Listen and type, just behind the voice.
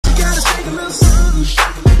shake a little something, shake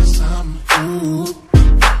a little something. Ooh,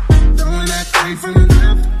 throwing that thing from the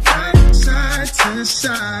left, right, side to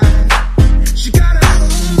side. She got her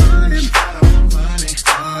own money,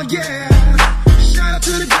 oh yeah. Shout out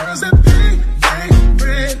to the girls that pay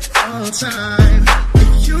rent all the time.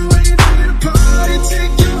 If you ain't in a party,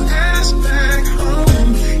 take your ass back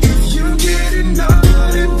home. If you getting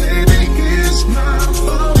naughty, baby, here's my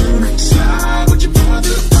phone. Slide with your boy to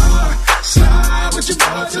the bar, slide with your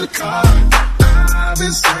boy to the car. I've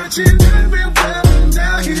been searching everywhere, and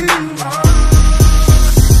now here you are.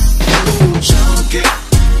 Ooh, junkie.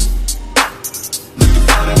 Looking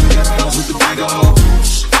for them girls with the big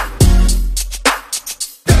O's.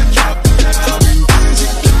 That drop it down and crazy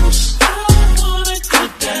close. I wanna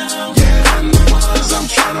get down. Yeah, I'm the ones I'm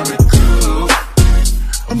trying to recruit.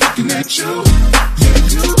 I'm looking at you,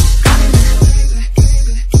 yeah, you.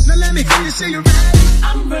 Now let me hear you say you're ready.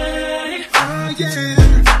 I'm ready. Oh yeah.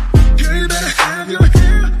 Girl, you better have your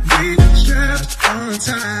hair strapped on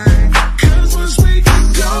tight. 'Cause once we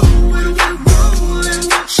get going, we're rolling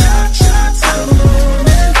with cha-cha till the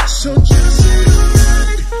morning. So just say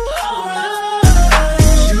alright.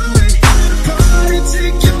 You ain't here to party,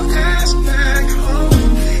 take your ass back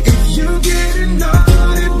home. If you getting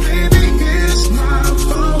naughty, baby, here's my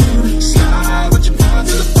phone. Slide with your boy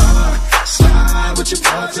to the bar, slide with your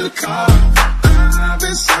boy to the car. I've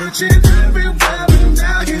been searching everywhere, and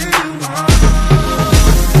now here you are.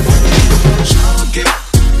 Junkie,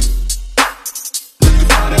 looking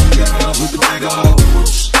for them girls with the big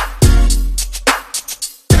O's.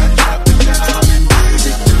 That drop it down and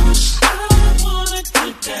crazy close. I wanna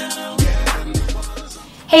get down.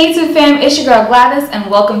 Hey YouTube fam, it's your girl Gladys and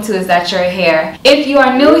welcome to Is That Your Hair? If you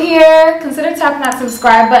are new here, consider tapping that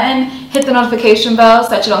subscribe button, hit the notification bell so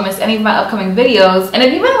that you don't miss any of my upcoming videos. And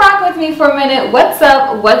if you've been rocking with me for a minute, what's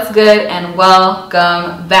up, what's good, and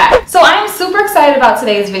welcome back. So I'm super excited about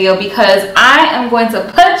today's video because I am going to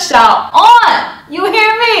put y'all on. You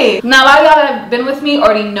hear me? Now, a lot of y'all that have been with me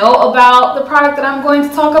already know about the product that I'm going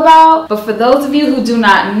to talk about, but for those of you who do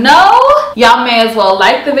not know, y'all may as well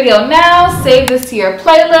like the video now, save this to your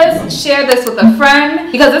playlist, share this with a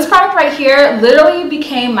friend, because this product right here literally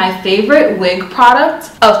became my favorite wig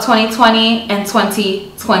product of 2020 and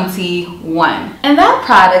 2021. And that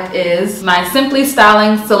product is my Simply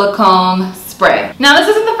Stylin Silicone spray. Now, this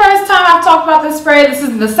isn't the first time I've talked about this spray. This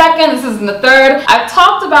isn't the second, this isn't the third. I've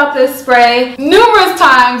talked about this spray numerous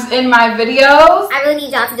times in my videos. I really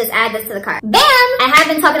need y'all to just add this to the cart. Bam! I have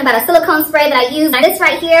been talking about a silicone spray that I use. Now, this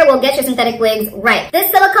right here will get your synthetic wigs right.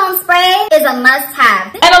 This silicone spray is a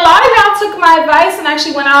must-have. And a lot of y'all took my advice and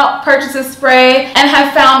actually went out, purchased this spray, and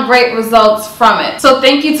have found great results from it. So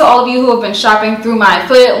thank you to all of you who have been shopping through my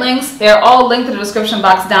affiliate links. They're all linked in the description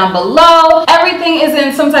box down below. Everything is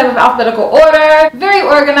in some type of alphabetical order. Very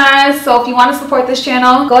organized, so if you want to support this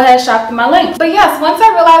channel, go ahead and shop through my links. But yes, once I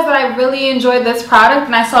realized that I really enjoyed this product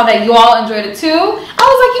and I saw that you all enjoyed it too, I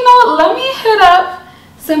was like, you know what, let me hit up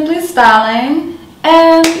Simply Stylin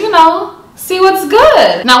and, you know, see what's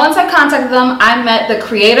good. Now, once I contacted them, I met the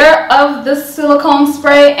creator of this silicone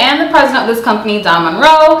spray and the president of this company, Don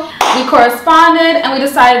Monroe. We corresponded and we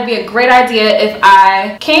decided it'd be a great idea if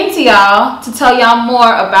I came to y'all to tell y'all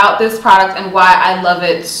more about this product and why I love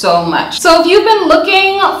it so much. So if you've been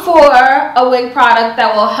looking for a wig product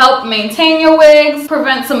that will help maintain your wigs,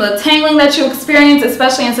 prevent some of the tangling that you experience,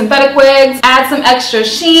 especially in synthetic wigs, add some extra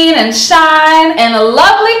sheen and shine and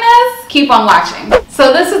loveliness, keep on watching.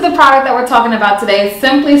 So this is the product that we're talking about today,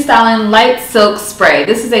 Simply Stylin Light Silk Spray.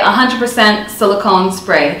 This is a 100% silicone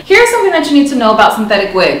spray. Here's something that you need to know about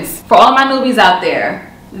synthetic wigs. For all my newbies out there,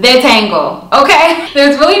 they tangle, okay?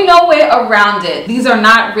 There's really no way around it. These are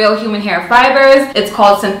not real human hair fibers. It's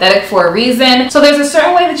called synthetic for a reason. So there's a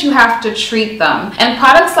certain way that you have to treat them. And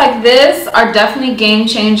products like this are definitely game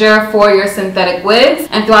changer for your synthetic wigs.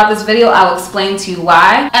 And throughout this video, I'll explain to you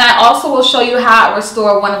why. And I also will show you how I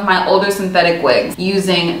restore one of my older synthetic wigs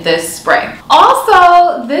using this spray.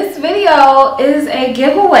 Also, this video is a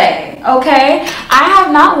giveaway, okay? I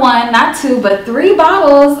have not one, not two, but 3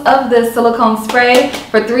 bottles of this silicone spray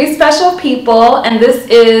for 3 special people, and this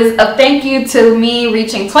is a thank you to me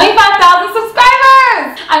reaching 25,000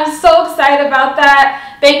 subscribers. I'm so excited about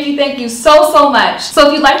that. Thank you so much. So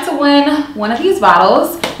if you'd like to win one of these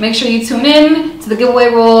bottles, make sure you tune in to the giveaway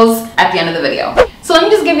rules at the end of the video. So let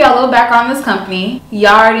me just give you a little background on this company.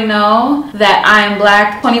 Y'all already know that I am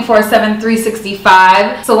black 24/7,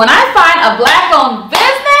 365. So when I find a black owned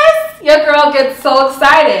business, you your girl gets so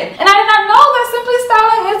excited. And I did not know that Simply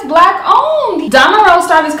Stylin is black owned. Don Monroe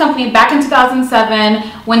started this company back in 2007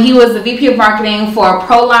 when he was the VP of marketing for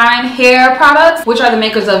Proline hair products, which are the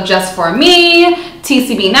makers of Just For Me,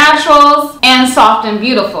 TCB Naturals, and Soft and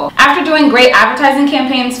Beautiful. After doing great advertising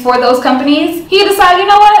campaigns for those companies, he decided, you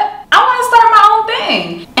know what? I want to start my own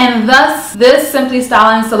thing. And thus, this Simply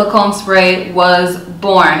Stylin silicone spray was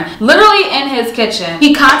born. Literally in his kitchen.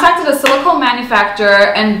 He contacted a silicone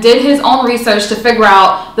manufacturer and did his own research to figure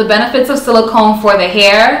out the benefits of silicone for the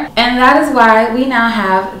hair. And that is why we now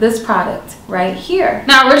have this product right here.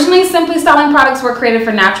 Now, originally Simply Stylin products were created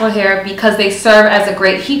for natural hair because they serve as a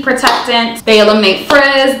great heat protectant, they eliminate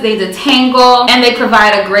frizz, they detangle, and they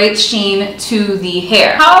provide a great sheen to the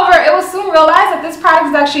hair. However, it was soon realized that this product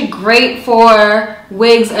is actually great for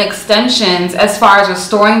wigs and extensions as far as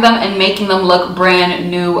restoring them and making them look brand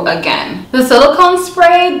new again. The silicone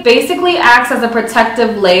spray basically acts as a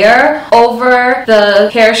protective layer over the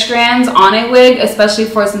hair strands on a wig, especially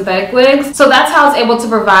for synthetic wigs. So that's how it's able to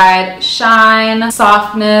provide shine,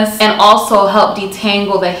 softness, and also help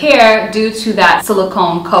detangle the hair due to that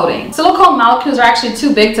silicone coating. Silicone molecules are actually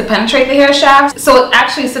too big to penetrate the hair shaft, so it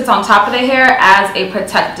actually sits on top of the hair as a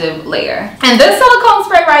protective layer. And this silicone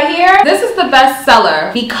spray right here, this is the best seller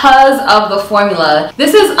because of the formula.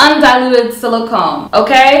 This is undiluted silicone,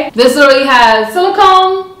 okay? This literally has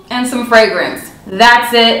silicone and some fragrance.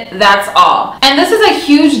 That's it, that's all. And this is a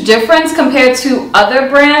huge difference compared to other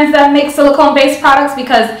brands that make silicone based products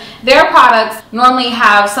because their products normally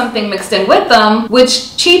have something mixed in with them,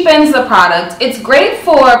 which cheapens the product. It's great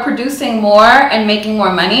for producing more and making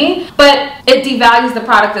more money, but it devalues the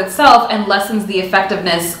product itself and lessens the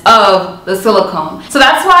effectiveness of the silicone. So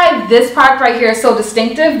that's why this product right here is so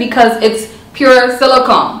distinctive, because it's pure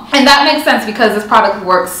silicone. And that makes sense because this product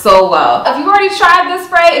works so well. If you already tried this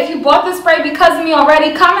spray, if you bought this spray because of me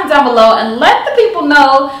already, comment down below and let the people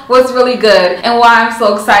know what's really good and why I'm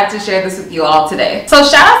so excited to share this with you all today. So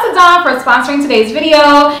shout out to Dawn for sponsoring today's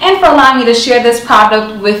video and for allowing me to share this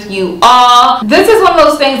product with you all. This is one of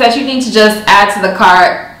those things that you need to just add to the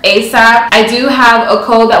cart ASAP. I do have a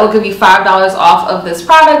code that will give you $5 off of this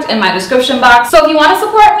product in my description box. So if you want to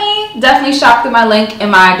support me, definitely shop through my link in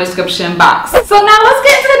my description box. So now let's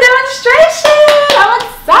get into the demonstration. I'm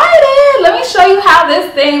excited. Let me show you how this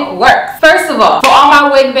thing works. First of all, for all my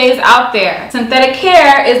wig babes out there, synthetic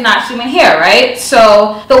hair is not human hair, right?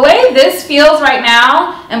 So the way this feels right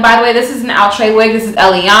now, and by the way, this is an Outre wig, this is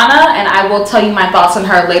Eliana, and I will tell you my thoughts on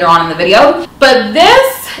her later on in the video. But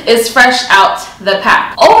this is fresh out the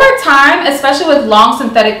pack. Over time, especially with long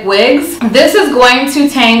synthetic wigs, this is going to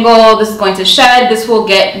tangle, this is going to shed, this will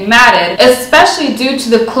get matted, especially due to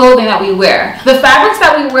the clothing that we wear. The fabrics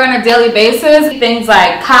that we wear on a daily basis, things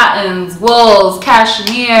like cottons, wools,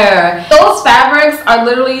 cashmere, those fabrics are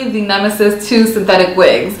literally the nemesis to synthetic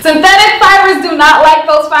wigs. Synthetic fibers do not like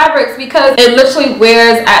those fabrics because it literally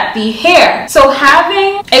wears at the hair. So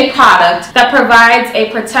having a product that provides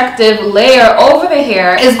a protective layer over the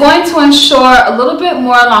hair is going to ensure a little bit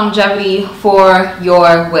more longevity for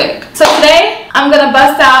your wig. So today I'm gonna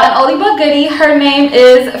bust out an oldie but goodie. Her name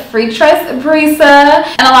is Freetress Brisa,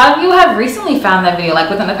 and a lot of you have recently found that video, like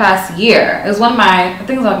within the past year. It was one of my, I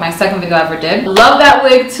think it was like my second video I ever did. Love that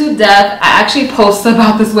wig to death. I actually posted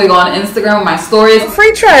about this wig on Instagram with my stories.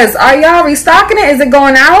 Freetress, are y'all restocking it? Is it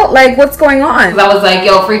going out? Like, what's going on? I was like,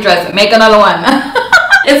 yo, Freetress, make another one.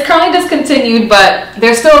 It's currently discontinued, but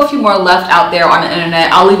there's still a few more left out there on the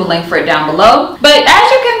internet. I'll leave a link for it down below. But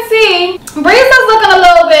as you can see, Brisa's looking a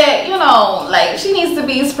little bit, you know, like she needs to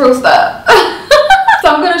be spruced up. So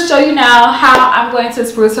I'm going to show you now how I'm going to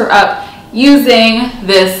spruce her up using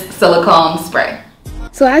this silicone spray.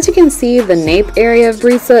 So as you can see, the nape area of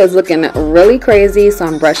Brisa is looking really crazy, so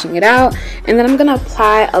I'm brushing it out, and then I'm gonna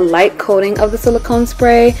apply a light coating of the silicone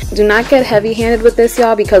spray. Do not get heavy-handed with this,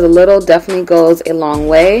 y'all, because a little definitely goes a long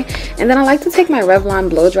way. And then I like to take my Revlon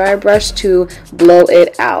blow dryer brush to blow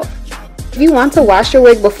it out. If you want to wash your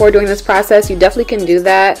wig before doing this process, you definitely can do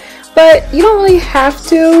that, but you don't really have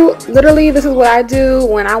to. Literally, this is what I do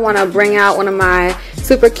when I want to bring out one of my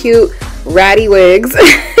super cute ratty wigs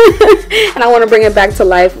and I want to bring it back to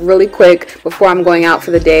life really quick before I'm going out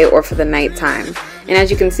for the day or for the night time. And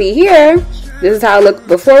as you can see here, this is how it looked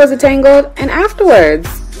before it was detangled and afterwards.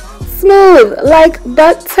 Smooth like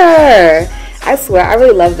butter. I swear, I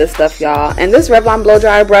really love this stuff, y'all. And this Revlon blow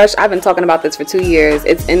dryer brush, I've been talking about this for 2 years.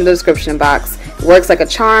 It's in the description box. It works like a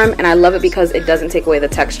charm, and I love it because it doesn't take away the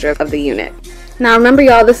texture of the unit. Now remember,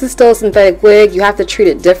 y'all, this is still a synthetic wig. You have to treat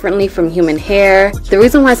it differently from human hair. The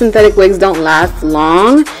reason why synthetic wigs don't last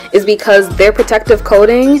long is because their protective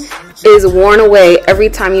coating is worn away every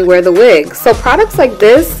time you wear the wig. So products like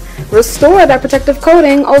this restore that protective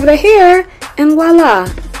coating over the hair, and voila.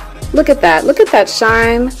 Look at that. Look at that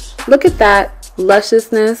shine. Look at that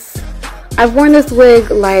lusciousness. I've worn this wig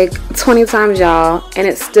like 20 times, y'all, and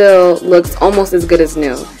it still looks almost as good as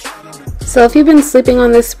new. So if you've been sleeping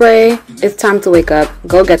on this spray, it's time to wake up.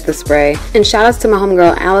 Go get the spray. And shout outs to my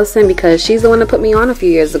homegirl Allison, because she's the one that put me on a few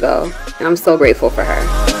years ago, and I'm so grateful for her.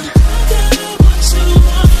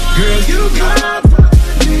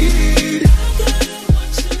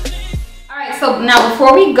 Alright, so now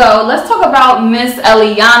before we go, let's talk about Miss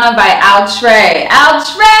Eliana by Outre.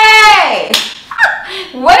 Outre!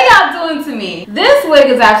 What are y'all doing to me? This wig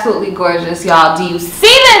is absolutely gorgeous, y'all. Do you see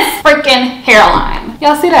this freaking hairline?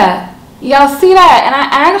 Y'all see that? Y'all see that? And I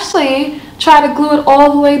actually try to glue it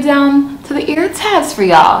all the way down to the ear tabs for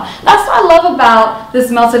y'all. That's what I love about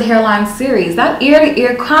this melted hairline series. That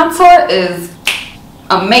ear-to-ear contour is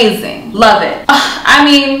amazing. Love it. I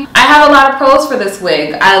mean, I have a lot of pros for this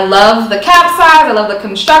wig. I love the cap size. I love the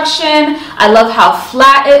construction. I love how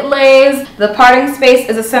flat it lays. The parting space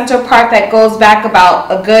is a center part that goes back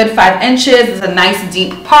about a good 5 inches. It's a nice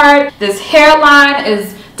deep part. This hairline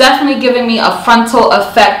is definitely giving me a frontal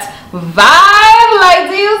effect vibe. Like,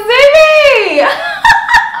 do you see me?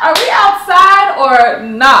 Are we outside or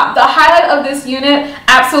not? The highlight of this unit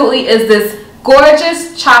absolutely is this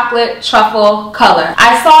gorgeous chocolate truffle color.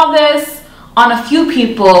 I saw this on a few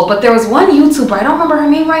people, but there was one YouTuber, I don't remember her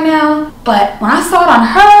name right now, but when I saw it on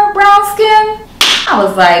her brown skin, I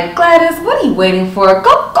was like, Gladys, what are you waiting for?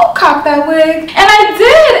 Go cop that wig. And I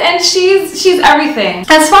did, and she's everything.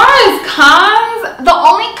 As far as cons, the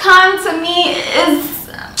only con to me is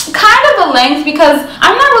kind of the length, because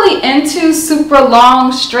I'm not really into super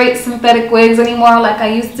long straight synthetic wigs anymore like I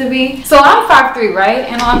used to be. So I'm 5'3", right?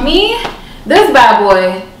 And on me, this bad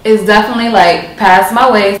boy is definitely like past my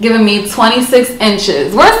waist, giving me 26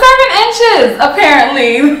 inches. We're 7 inches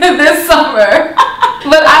apparently this summer.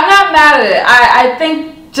 But I'm not mad at it. I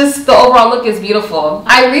think just the overall look is beautiful.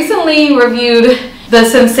 I recently reviewed the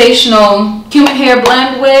sensational human hair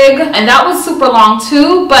blend wig, and that was super long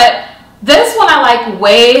too, but this one I like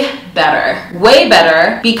way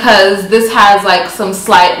better, because this has like some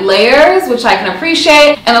slight layers, which I can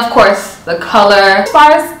appreciate, and of course the color. As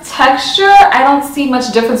far as texture, I don't see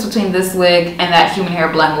much difference between this wig and that human hair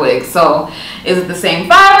blend wig. So is it the same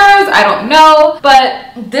fibers? I don't know,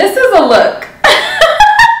 but this is a look.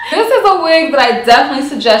 This is a wig that I definitely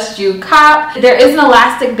suggest you cop. There is an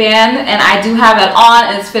elastic band, and I do have it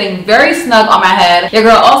on, and it's fitting very snug on my head. Your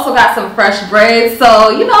girl also got some fresh braids,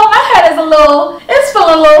 so you know my head is it's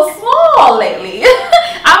feeling a little small lately.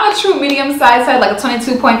 I'm a true medium size head, like a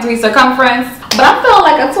 22.3 circumference, but I'm feeling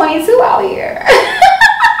like a 22 out here.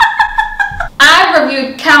 I've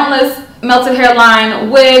reviewed countless melted hairline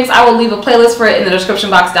wigs. I will leave a playlist for it in the description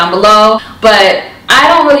box down below, but I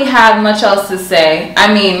don't really have much else to say.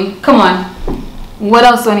 I mean, come on. What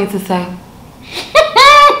else do I need to say?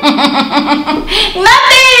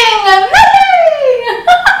 Nothing!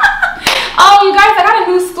 Oh, you guys, I got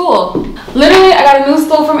a new stool. Literally, I got a new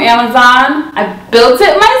stool from Amazon. I built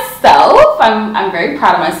it myself. I'm very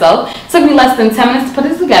proud of myself. It took me less than 10 minutes to put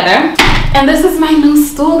it together. And this is my new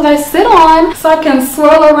stool that I sit on, so I can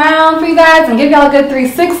swirl around for you guys and give y'all a good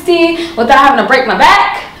 360 without having to break my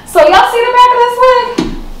back. So y'all see the back of this wig?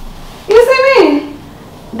 You see me?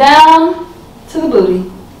 Down to the booty.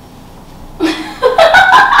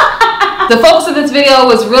 The focus of this video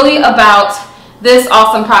was really about this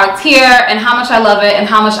awesome product here and how much I love it and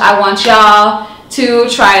how much I want y'all to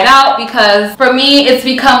try it out, because for me it's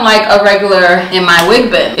become like a regular in my wig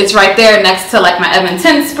bin. It's right there next to like my Ebon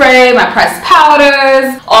tint spray, my pressed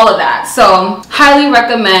powders, all of that. So highly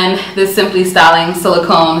recommend this Simply Stylin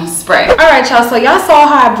Silicone spray. Alright y'all, so y'all saw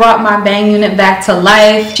how I brought my bang unit back to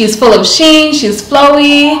life. She's full of sheen, she's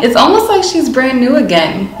flowy. It's almost like she's brand new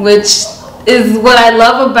again, which is what I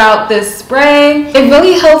love about this spray. It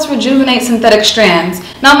really helps rejuvenate synthetic strands.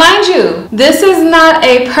 Now mind you, this is not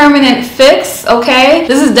a permanent fix, okay?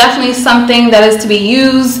 This is definitely something that is to be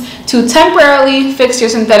used to temporarily fix your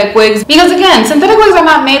synthetic wigs, because again, synthetic wigs are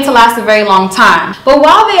not made to last a very long time. But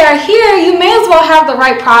while they are here, you may as well have the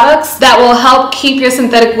right products that will help keep your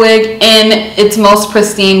synthetic wig in its most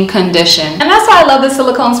pristine condition. And that's why I love this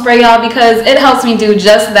silicone spray, y'all, because it helps me do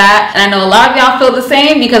just that. And I know a lot of y'all feel the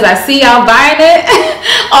same, because I see y'all buying it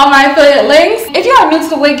on my affiliate links. If you are new to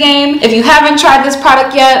the wig game, if you haven't tried this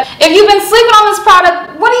product yet, if you've been sleeping on this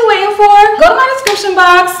product, what are you waiting for? Go to my description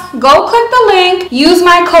box, go click the link, use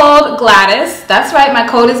my code Gladys. That's right, my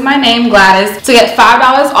code is my name, Gladys, to get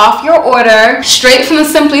 $5 off your order straight from the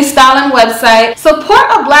Simply Stylin website. Support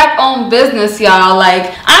a black-owned business, y'all.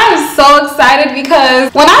 Like, I am so excited,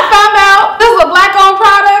 because when I found out this is a black-owned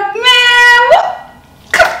product,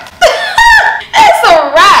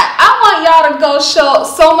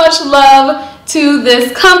 to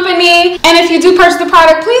this company. And if you do purchase the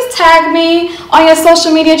product, please tag me on your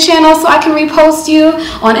social media channels so I can repost you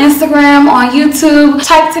on Instagram, on YouTube.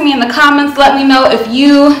 Type to me in the comments, let me know if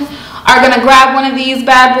you are gonna grab one of these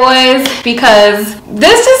bad boys, because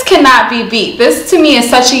this just cannot be beat. This to me is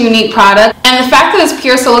such a unique product, and the fact that it's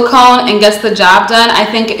pure silicone and gets the job done, I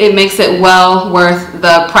think it makes it well worth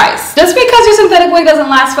the price. Just because your synthetic wig doesn't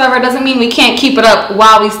last forever doesn't mean we can't keep it up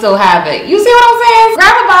while we still have it. You see what I'm saying?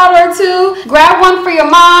 Grab a bottle or two. Grab one for your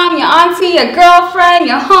mom, your auntie, your girlfriend,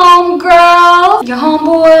 your home girl, your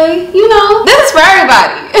homeboy. You know, this is for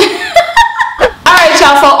everybody. Alright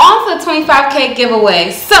y'all, so on to the 25K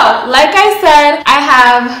giveaway. So, like I said, I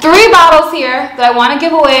have 3 bottles here that I want to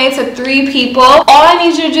give away to 3 people. All I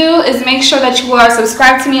need you to do is make sure that you are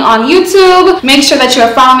subscribed to me on YouTube. Make sure that you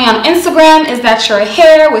are following me on Instagram. Is that your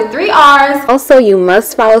hair with 3 R's. Also, you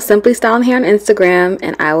must follow Simply Stylin Hair on Instagram,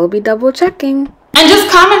 and I will be double checking. And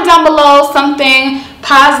just comment down below something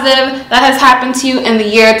positive that has happened to you in the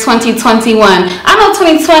year 2021. I know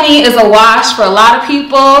 2020 is a wash for a lot of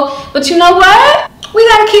people, but you know what? We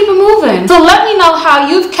gotta keep it moving. So let me know how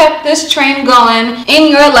you've kept this train going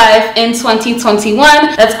in your life in 2021.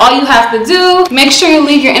 That's all you have to do. Make sure you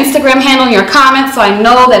leave your Instagram handle in your comments so I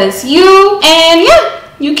know that it's you. And yeah,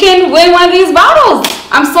 you can win one of these bottles.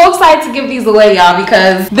 I'm so excited to give these away, y'all,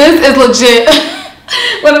 because this is legit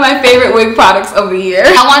one of my favorite wig products of the year.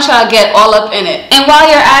 I want y'all to get all up in it. And while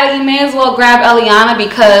you're at it, you may as well grab Eliana,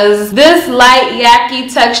 because this light yaki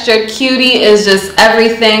textured cutie is just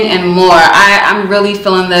everything and more. I'm really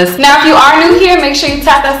feeling this. Now, if you are new here, make sure you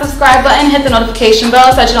tap that subscribe button, hit the notification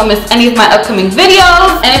bell so that you don't miss any of my upcoming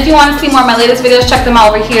videos. And if you want to see more of my latest videos, check them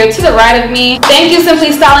out over here to the right of me. Thank you,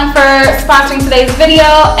 Simply Stylin, for sponsoring today's video,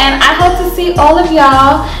 and I hope to see all of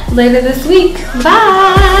y'all later this week.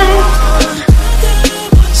 Bye!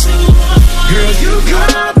 Girl, you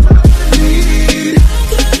got